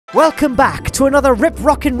Welcome back to another Rip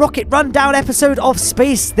Rockin' Rocket Rundown episode of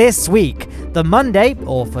Space This Week, the Monday,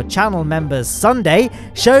 or for channel members Sunday,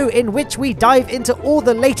 show in which we dive into all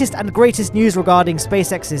the latest and greatest news regarding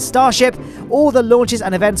SpaceX's Starship, all the launches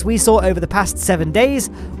and events we saw over the past 7 days,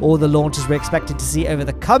 all the launches we're expected to see over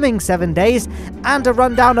the coming 7 days, and a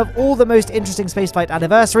rundown of all the most interesting spaceflight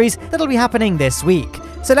anniversaries that'll be happening this week.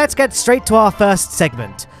 So let's get straight to our first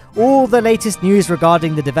segment. All the latest news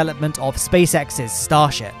regarding the development of SpaceX's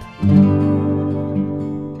Starship.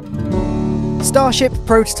 Starship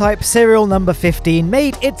prototype serial number 15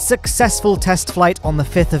 made its successful test flight on the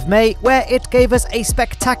 5th of May, where it gave us a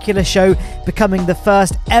spectacular show, becoming the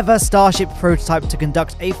first ever Starship prototype to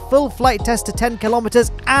conduct a full flight test to 10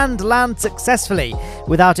 kilometers and land successfully,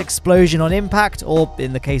 without explosion on impact, or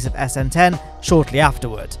in the case of SN10, shortly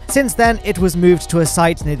afterward. Since then, it was moved to a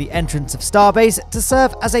site near the entrance of Starbase to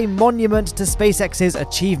serve as a monument to SpaceX's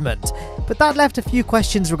achievement. But that left a few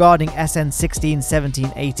questions regarding SN16,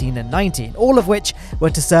 17, 18 and 19, all of which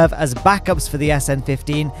were to serve as backups for the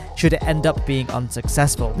SN15 should it end up being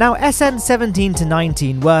unsuccessful. Now, SN17 to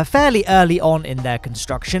 19 were fairly early on in their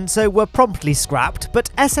construction, so were promptly scrapped,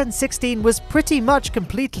 but SN16 was pretty much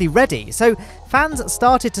completely ready, so fans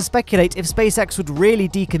started to speculate if SpaceX would really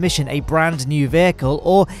decommission a brand new vehicle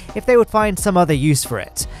or if they would find some other use for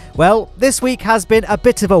it. Well, this week has been a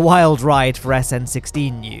bit of a wild ride for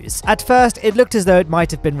SN16 news. At first, it looked as though it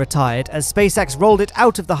might have been retired, as SpaceX rolled it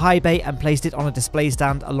out of the high bay and placed it on a display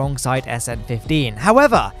stand alongside SN15.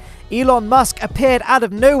 However, Elon Musk appeared out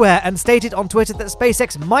of nowhere and stated on Twitter that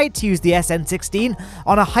SpaceX might use the SN16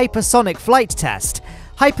 on a hypersonic flight test.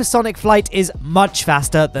 Hypersonic flight is much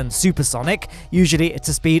faster than supersonic, usually it's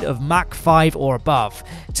a speed of Mach 5 or above.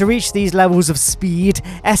 To reach these levels of speed,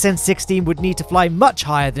 SN16 would need to fly much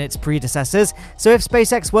higher than its predecessors, so if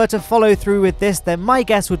SpaceX were to follow through with this, then my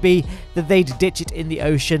guess would be that they'd ditch it in the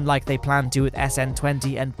ocean like they plan to with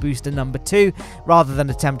SN20 and booster number 2, rather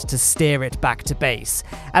than attempt to steer it back to base.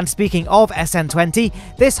 And speaking of SN20,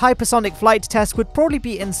 this hypersonic flight test would probably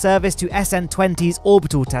be in service to SN20's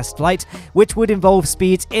orbital test flight, which would involve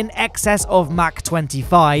speeds in excess of Mach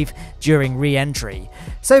 25 during re-entry.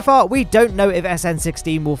 So far, we don't know if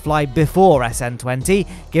SN16 will fly before SN20,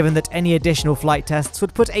 given that any additional flight tests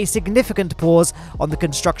would put a significant pause on the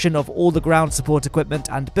construction of all the ground support equipment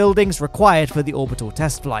and buildings required for the orbital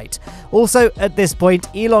test flight. Also, at this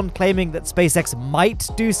point, Elon claiming that SpaceX might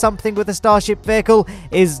do something with the Starship vehicle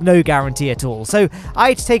is no guarantee at all, so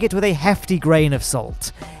I'd take it with a hefty grain of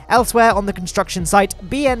salt. Elsewhere on the construction site,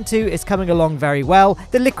 BN2 is coming along very well,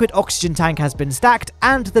 the liquid oxygen tank has been stacked,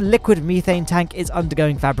 and the liquid methane tank is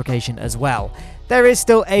undergoing fabrication as well. There is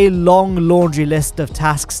still a long laundry list of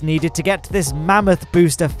tasks needed to get this mammoth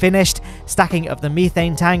booster finished: stacking of the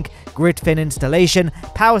methane tank, grid fin installation,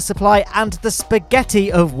 power supply, and the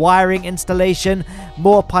spaghetti of wiring installation,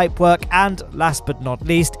 more pipework, and last but not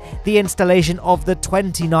least, the installation of the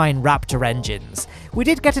 29 Raptor engines. We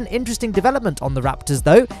did get an interesting development on the Raptors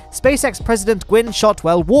though. SpaceX President Gwynne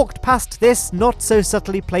Shotwell walked past this not so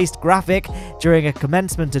subtly placed graphic during a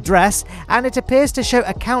commencement address, and it appears to show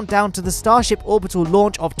a countdown to the Starship orbital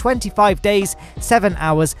launch of 25 days, 7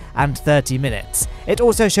 hours and 30 minutes. It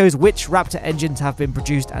also shows which Raptor engines have been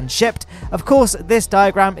produced and shipped. Of course, this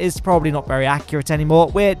diagram is probably not very accurate anymore.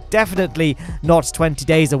 We're definitely not 20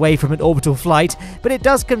 days away from an orbital flight, but it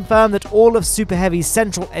does confirm that all of Superheavy's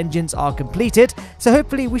central engines are completed, so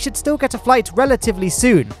hopefully we should still get a flight relatively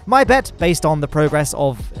soon. My bet, based on the progress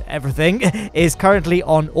of everything, is currently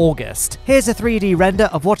on August. Here's a 3D render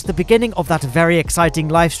of what the beginning of that very exciting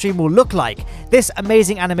livestream will look like. This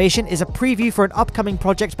amazing animation is a preview for an upcoming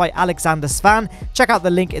project by Alexander Svan. Check out the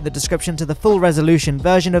link in the description to the full resolution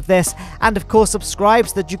version of this, and of course subscribe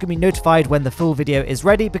so that you can be notified when the full video is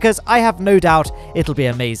ready, because I have no doubt it'll be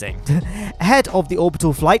amazing. Ahead of the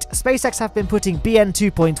orbital flight, SpaceX have been putting BN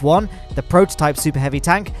 2.1, the prototype Superheavy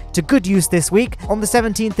tank, to good use this week. On the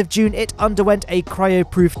 17th of June, it underwent a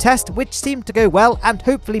cryo-proof test, which seemed to go well and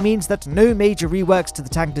hopefully means that no major reworks to the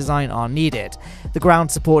tank design are needed. The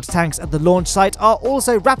ground support tanks at the launch site are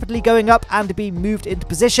also rapidly going up and being moved into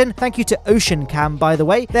position. Thank you to Ocean Cam, by the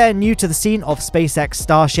way. They're new to the scene of SpaceX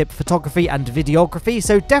Starship photography and videography,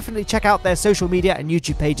 so definitely check out their social media and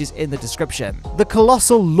YouTube pages in the description. The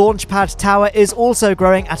colossal launchpad tower is also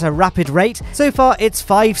growing at a rapid rate. So far, it's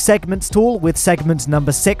 5 segments tall, with segment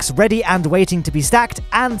number 6 ready and waiting to be stacked,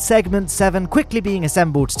 and segment 7 quickly being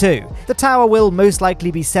assembled too. The tower will most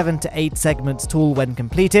likely be 7 to 8 segments tall when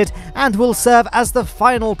completed, and will serve as the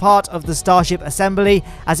final part of the Starship assembly,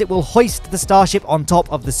 as it will hoist the Starship on top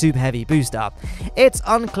of the Superheavy booster. It's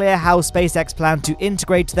unclear how SpaceX plan to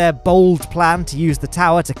integrate their bold plan to use the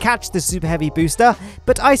tower to catch the Superheavy booster,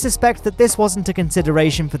 but I suspect that this wasn't a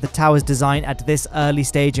consideration for the tower's design at this early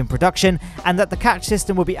stage in production, and that the catch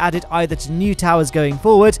system will be added either to new towers going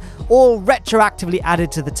forward, or retroactively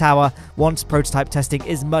added to the tower once prototype testing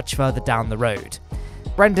is much further down the road.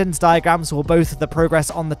 Brendan's diagram saw both the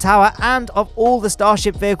progress on the tower and of all the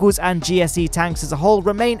Starship vehicles and GSE tanks as a whole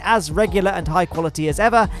remain as regular and high quality as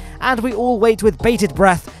ever, and we all wait with bated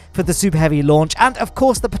breath for the Superheavy launch, and of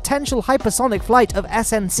course the potential hypersonic flight of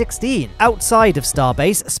SN16. Outside of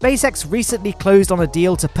Starbase, SpaceX recently closed on a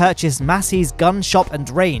deal to purchase Massey's gun shop and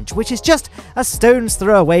range, which is just a stone's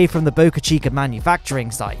throw away from the Boca Chica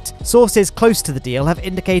manufacturing site. Sources close to the deal have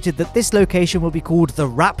indicated that this location will be called the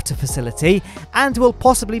Raptor facility, and will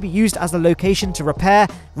possibly be used as a location to repair,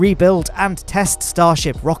 rebuild, and test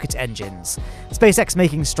Starship rocket engines. SpaceX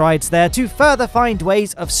making strides there to further find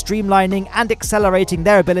ways of streamlining and accelerating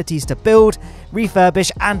their abilities to build, refurbish,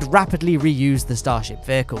 and rapidly reuse the Starship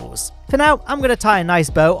vehicles. For now, I'm going to tie a nice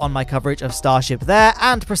bow on my coverage of Starship there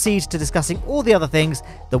and proceed to discussing all the other things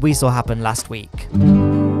that we saw happen last week.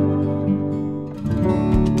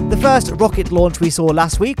 The first rocket launch we saw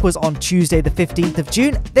last week was on Tuesday the 15th of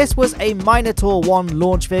June. This was a Minotaur 1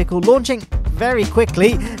 launch vehicle launching very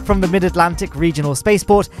quickly from the Mid-Atlantic Regional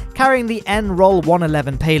Spaceport, carrying the NROL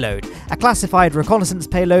 111 payload, a classified reconnaissance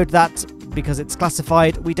payload that, because it's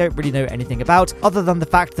classified, we don't really know anything about, other than the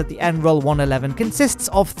fact that the NROL 111 consists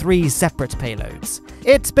of 3 separate payloads.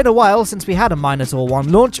 It's been a while since we had a Minotaur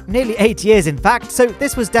 1 launch, nearly 8 years in fact, so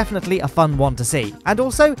this was definitely a fun one to see. And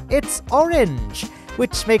also, it's orange,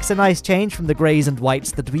 which makes a nice change from the greys and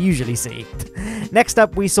whites that we usually see. Next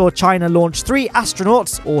up, we saw China launch 3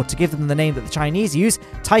 astronauts, or to give them the name that the Chinese use,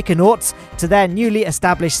 Taikonauts, to their newly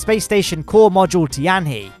established space station core module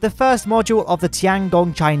Tianhe, the first module of the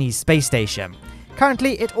Tiangong Chinese space station.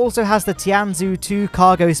 Currently, it also has the Tianzhou 2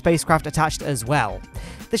 cargo spacecraft attached as well.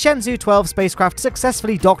 The Shenzhou 12 spacecraft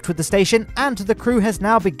successfully docked with the station, and the crew has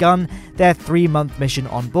now begun their 3-month mission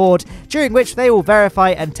on board, during which they will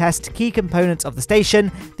verify and test key components of the station,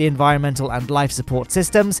 the environmental and life support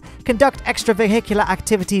systems, conduct extravehicular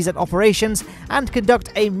activities and operations, and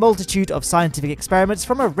conduct a multitude of scientific experiments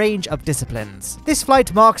from a range of disciplines. This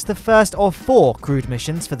flight marks the first of 4 crewed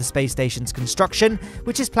missions for the space station's construction,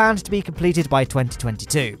 which is planned to be completed by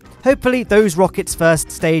 2022. Hopefully, those rockets' first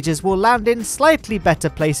stages will land in slightly better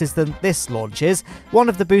places than this launch is. One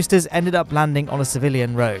of the boosters ended up landing on a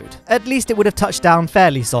civilian road. At least it would have touched down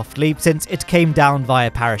fairly softly, since it came down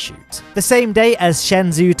via parachute. The same day as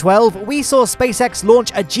Shenzhou 12, we saw SpaceX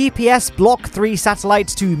launch a GPS Block 3 satellite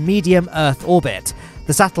to medium Earth orbit.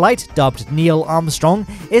 The satellite, dubbed Neil Armstrong,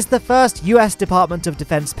 is the first US Department of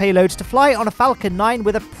Defense payload to fly on a Falcon 9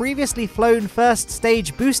 with a previously flown first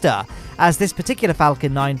stage booster, as this particular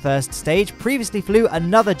Falcon 9 first stage previously flew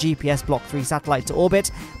another GPS Block 3 satellite to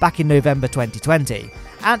orbit back in November 2020.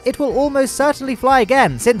 And it will almost certainly fly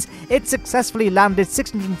again, since it successfully landed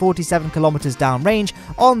 647 kilometers downrange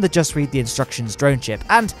on the Just Read the Instructions drone ship.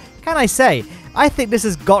 And can I say, I think this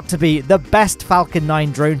has got to be the best Falcon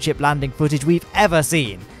 9 drone ship landing footage we've ever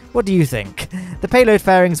seen. What do you think? The payload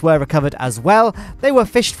fairings were recovered as well. They were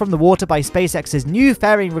fished from the water by SpaceX's new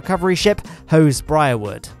fairing recovery ship, Hose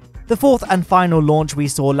Briarwood. The fourth and final launch we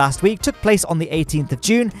saw last week took place on the 18th of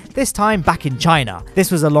June, this time back in China.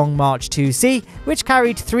 This was a Long March 2C, which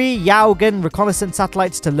carried 3 Yaogan reconnaissance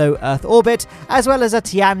satellites to low Earth orbit, as well as a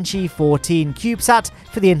Tianqi 14 CubeSat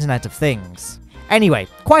for the Internet of Things. Anyway,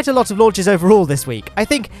 quite a lot of launches overall this week. I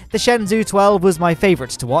think the Shenzhou 12 was my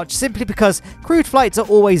favourite to watch, simply because crewed flights are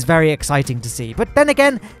always very exciting to see. But then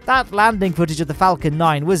again, that landing footage of the Falcon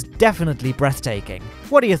 9 was definitely breathtaking.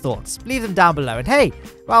 What are your thoughts? Leave them down below. And hey,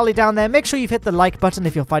 while you're down there, make sure you've hit the like button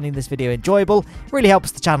if you're finding this video enjoyable. It really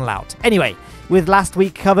helps the channel out. Anyway, with last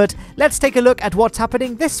week covered, let's take a look at what's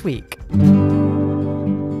happening this week.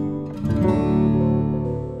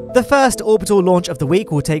 The first orbital launch of the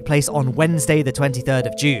week will take place on Wednesday the 23rd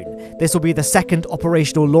of June. This will be the second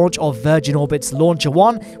operational launch of Virgin Orbit's Launcher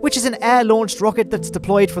 1, which is an air-launched rocket that's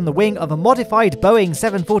deployed from the wing of a modified Boeing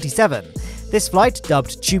 747. This flight,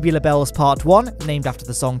 dubbed Tubular Bells Part 1, named after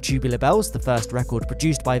the song Tubular Bells, the first record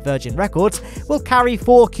produced by Virgin Records, will carry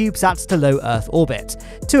 4 CubeSats to low Earth orbit.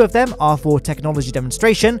 2 of them are for technology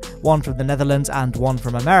demonstration, one from the Netherlands and one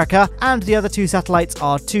from America, and the other 2 satellites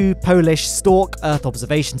are 2 Polish Stork Earth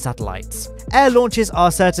observation satellites. Air launches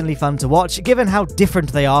are certainly fun to watch, given how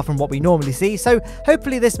different they are from what we normally see, so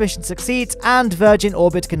hopefully this mission succeeds and Virgin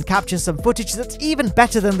Orbit can capture some footage that's even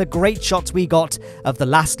better than the great shots we got of the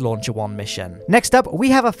last Launcher 1 mission. Next up, we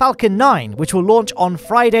have a Falcon 9, which will launch on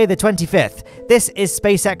Friday the 25th. This is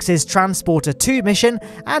SpaceX's Transporter 2 mission,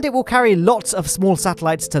 and it will carry lots of small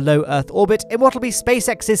satellites to low Earth orbit in what will be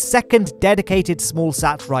SpaceX's second dedicated small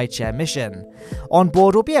sat rideshare mission. On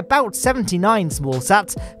board will be about 79 small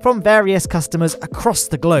sats from various customers across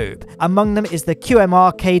the globe. Among them is the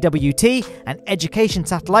QMR KWT, an education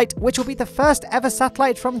satellite, which will be the first ever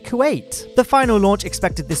satellite from Kuwait. The final launch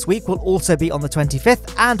expected this week will also be on the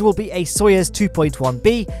 25th and will be a Soyuz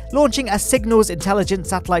 2.1B, launching a signals intelligence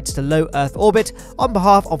satellite to low Earth orbit on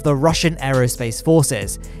behalf of the Russian Aerospace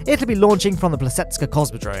Forces. It'll be launching from the Plesetsk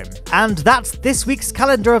Cosmodrome. And that's this week's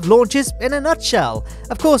calendar of launches in a nutshell.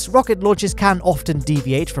 Of course, rocket launches can often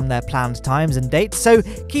deviate from their planned times and dates, so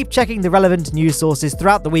keep checking the relevant news sources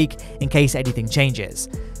throughout the week in case anything changes.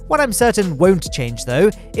 What I'm certain won't change though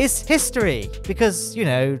is history, because, you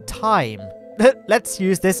know, time. Let's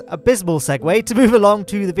use this abysmal segue to move along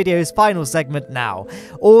to the video's final segment now.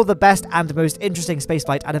 All the best and most interesting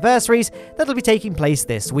spaceflight anniversaries that'll be taking place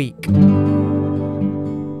this week.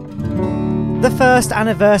 The first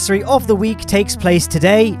anniversary of the week takes place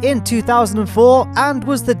today in 2004 and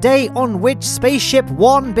was the day on which Spaceship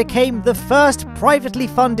One became the first privately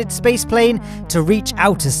funded spaceplane to reach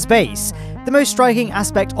outer space. The most striking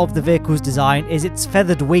aspect of the vehicle's design is its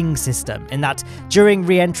feathered wing system, in that during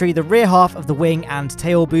re-entry the rear half of the wing and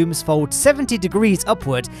tail booms fold 70 degrees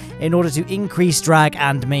upward in order to increase drag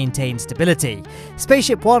and maintain stability.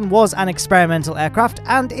 Spaceship One was an experimental aircraft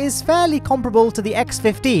and is fairly comparable to the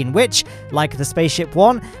X-15, which, like the Spaceship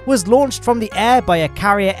One, was launched from the air by a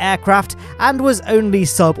carrier aircraft and was only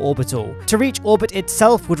suborbital. To reach orbit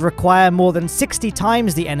itself would require more than 60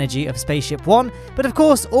 times the energy of Spaceship One, but of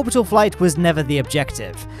course orbital flight was never the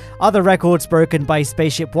objective. Other records broken by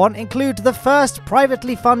Spaceship One include the first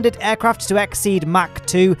privately funded aircraft to exceed Mach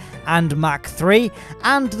 2 and Mach 3,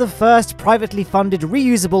 and the first privately funded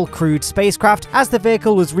reusable crewed spacecraft, as the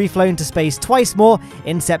vehicle was reflown to space twice more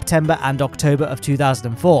in September and October of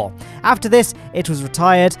 2004. After this, it was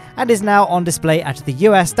retired and is now on display at the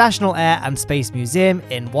US National Air and Space Museum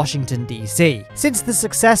in Washington, D.C. Since the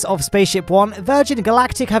success of Spaceship One, Virgin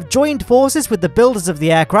Galactic have joined forces with the builders of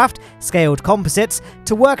the aircraft, Scaled Composites,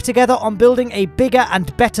 to work together on building a bigger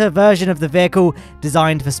and better version of the vehicle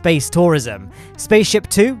designed for space tourism. Spaceship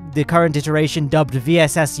Two, the current iteration dubbed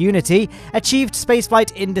VSS Unity, achieved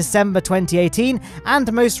spaceflight in December 2018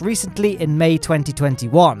 and most recently in May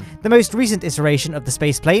 2021. The most recent iteration of the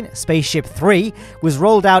spaceplane, Spaceship 3, was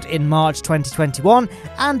rolled out in March 2021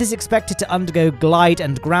 and is expected to undergo glide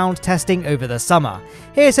and ground testing over the summer.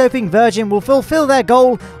 Here's hoping Virgin will fulfill their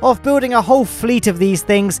goal of building a whole fleet of these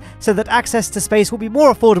things so that access to space will be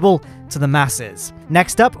more affordable to the masses.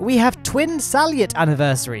 Next up, we have twin Salyut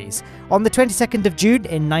anniversaries. On the 22nd of June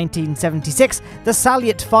in 1976, the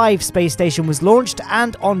Salyut 5 space station was launched,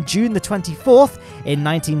 and on June the 24th in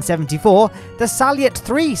 1974, the Salyut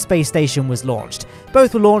 3 space station was launched.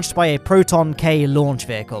 Both were launched by a Proton K launch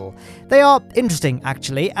vehicle. They are interesting,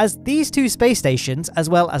 actually, as these two space stations, as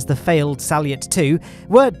well as the failed Salyut 2,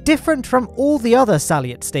 were different from all the other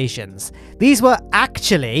Salyut stations. These were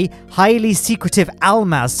actually highly secretive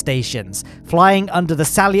Almaz stations, flying under the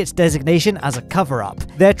Salyut designation as a cover-up.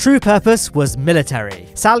 Their true purpose was military.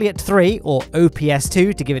 Salyut 3, or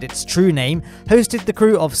OPS-2 to give it its true name, hosted the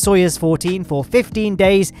crew of Soyuz 14 for 15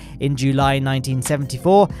 days in July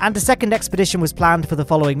 1974, and a second expedition was planned for the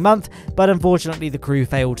following month, but unfortunately the crew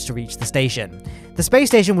failed to reach the station. The space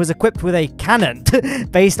station was equipped with a cannon,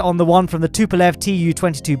 based on the one from the Tupolev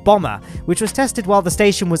Tu-22 bomber, which was tested while the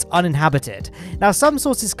station was uninhabited. Now, some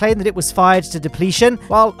sources claim that it was fired to depletion,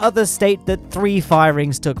 while others state that 3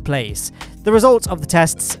 firings took place. The results of the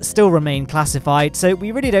tests still remain classified, so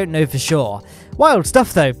we really don't know for sure. Wild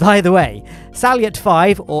stuff though, by the way. Salyut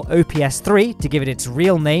 5, or OPS-3 to give it its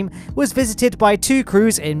real name, was visited by 2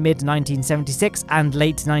 crews in mid-1976 and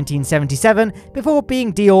late 1977 before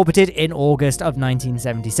being deorbited in August of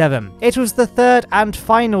 1977. It was the third and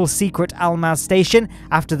final secret Almaz station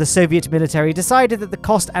after the Soviet military decided that the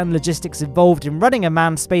cost and logistics involved in running a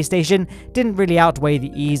manned space station didn't really outweigh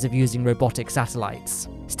the ease of using robotic satellites.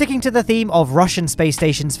 Sticking to the theme of Russian space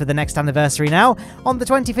stations for the next anniversary now, on the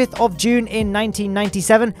 25th of June in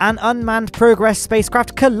 1997, an unmanned Progress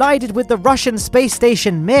spacecraft collided with the Russian space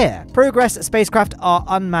station Mir. Progress spacecraft are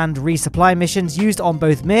unmanned resupply missions used on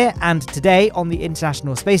both Mir and today on the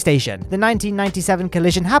International Space Station. The 1997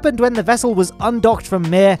 collision happened when the vessel was undocked from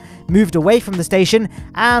Mir, moved away from the station,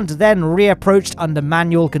 and then reapproached under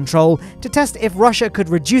manual control to test if Russia could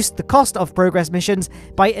reduce the cost of Progress missions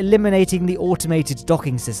by eliminating the automated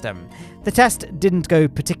docking system. The test didn't go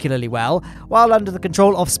particularly well. While under the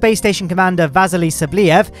control of Space Station Commander Vasily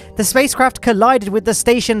Sabliev, the spacecraft collided with the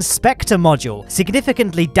station's Spectre module,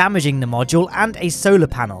 significantly damaging the module and a solar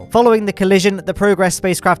panel. Following the collision, the Progress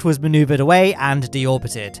spacecraft was maneuvered away and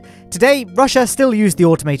deorbited. Today, Russia still used the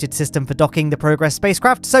automated system for docking the Progress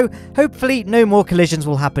spacecraft, so hopefully no more collisions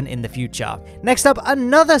will happen in the future. Next up,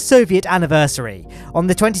 another Soviet anniversary. On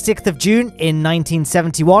the 26th of June in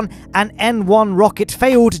 1971, an N1 rocket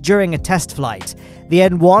failed during a test flight. The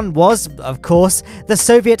N1 was, of course, the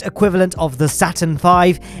Soviet equivalent of the Saturn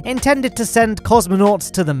V, intended to send cosmonauts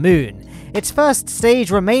to the moon. Its first stage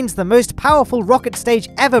remains the most powerful rocket stage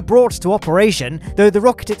ever brought to operation, though the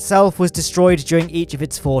rocket itself was destroyed during each of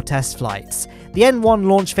its 4 test flights. The N1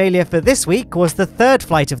 launch failure for this week was the 3rd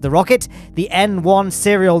flight of the rocket, the N1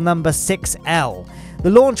 serial number 6L. The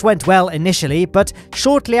launch went well initially, but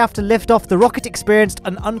shortly after liftoff, the rocket experienced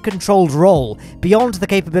an uncontrolled roll, beyond the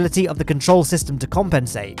capability of the control system to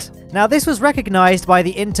compensate. Now, this was recognized by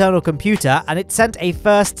the internal computer, and it sent a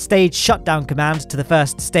first stage shutdown command to the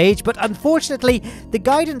first stage, but unfortunately, the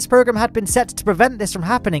guidance program had been set to prevent this from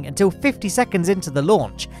happening until 50 seconds into the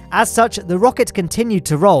launch. As such, the rocket continued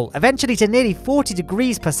to roll, eventually to nearly 40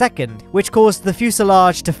 degrees per second, which caused the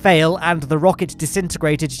fuselage to fail and the rocket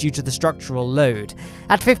disintegrated due to the structural load.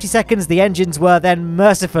 At 50 seconds, the engines were then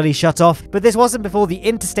mercifully shut off, but this wasn't before the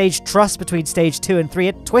interstage truss between stage 2 and 3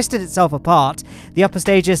 had twisted itself apart. The upper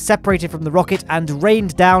stages separated from the rocket and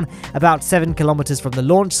rained down about 7 kilometers from the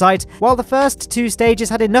launch site, while the first 2 stages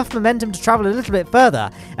had enough momentum to travel a little bit further,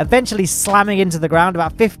 eventually slamming into the ground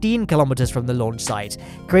about 15 kilometers from the launch site,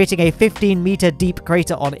 creating a 15-meter deep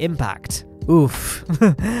crater on impact. Oof.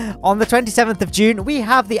 On the 27th of June, we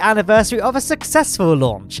have the anniversary of a successful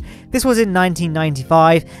launch. This was in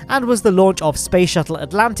 1995 and was the launch of Space Shuttle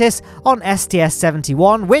Atlantis on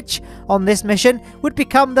STS-71, which, on this mission, would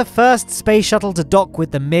become the first space shuttle to dock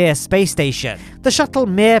with the Mir space station. The Shuttle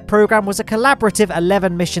Mir program was a collaborative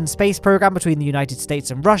 11-mission space program between the United States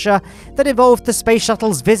and Russia that involved the space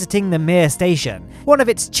shuttles visiting the Mir station. One of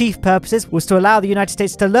its chief purposes was to allow the United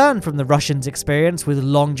States to learn from the Russians' experience with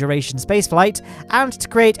long-duration spaceflight and to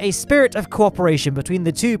create a spirit of cooperation between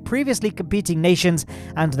the 2 previously competing nations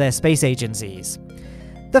and their space agencies.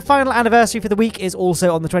 The final anniversary for the week is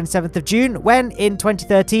also on the 27th of June, when, in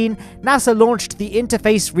 2013, NASA launched the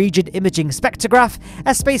Interface Region Imaging Spectrograph,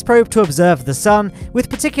 a space probe to observe the Sun, with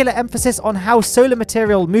particular emphasis on how solar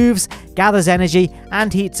material moves, gathers energy,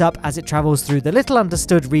 and heats up as it travels through the little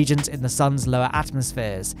understood regions in the Sun's lower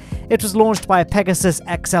atmospheres. It was launched by a Pegasus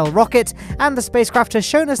XL rocket, and the spacecraft has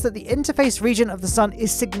shown us that the interface region of the Sun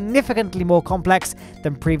is significantly more complex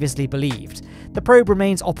than previously believed. The probe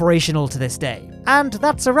remains operational to this day. And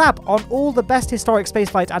that's a wrap on all the best historic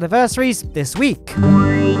spaceflight anniversaries this week.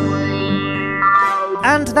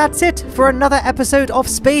 And that's it for another episode of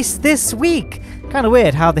Space This Week. Kind of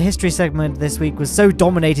weird how the history segment this week was so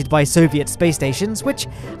dominated by Soviet space stations, which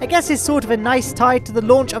I guess is sort of a nice tie to the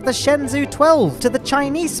launch of the Shenzhou 12 to the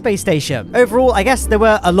Chinese space station. Overall, I guess there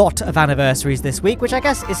were a lot of anniversaries this week, which I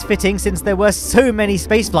guess is fitting since there were so many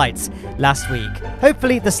space flights last week.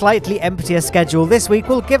 Hopefully the slightly emptier schedule this week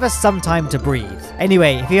will give us some time to breathe.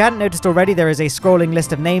 Anyway, if you hadn't noticed already, there is a scrolling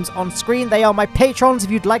list of names on screen. They are my patrons.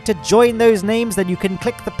 If you'd like to join those names, then you can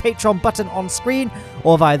click the Patreon button on screen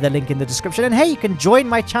or via the link in the description. And hey, you can join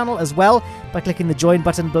my channel as well by clicking the join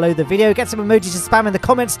button below the video, get some emojis to spam in the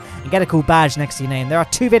comments, and get a cool badge next to your name. There are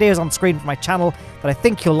 2 videos on screen for my channel that I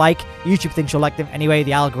think you'll like. YouTube thinks you'll like them anyway.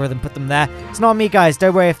 The algorithm put them there. It's not me, guys.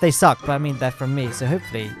 Don't worry if they suck, but I mean, they're from me, so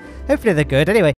hopefully they're good. Anyway,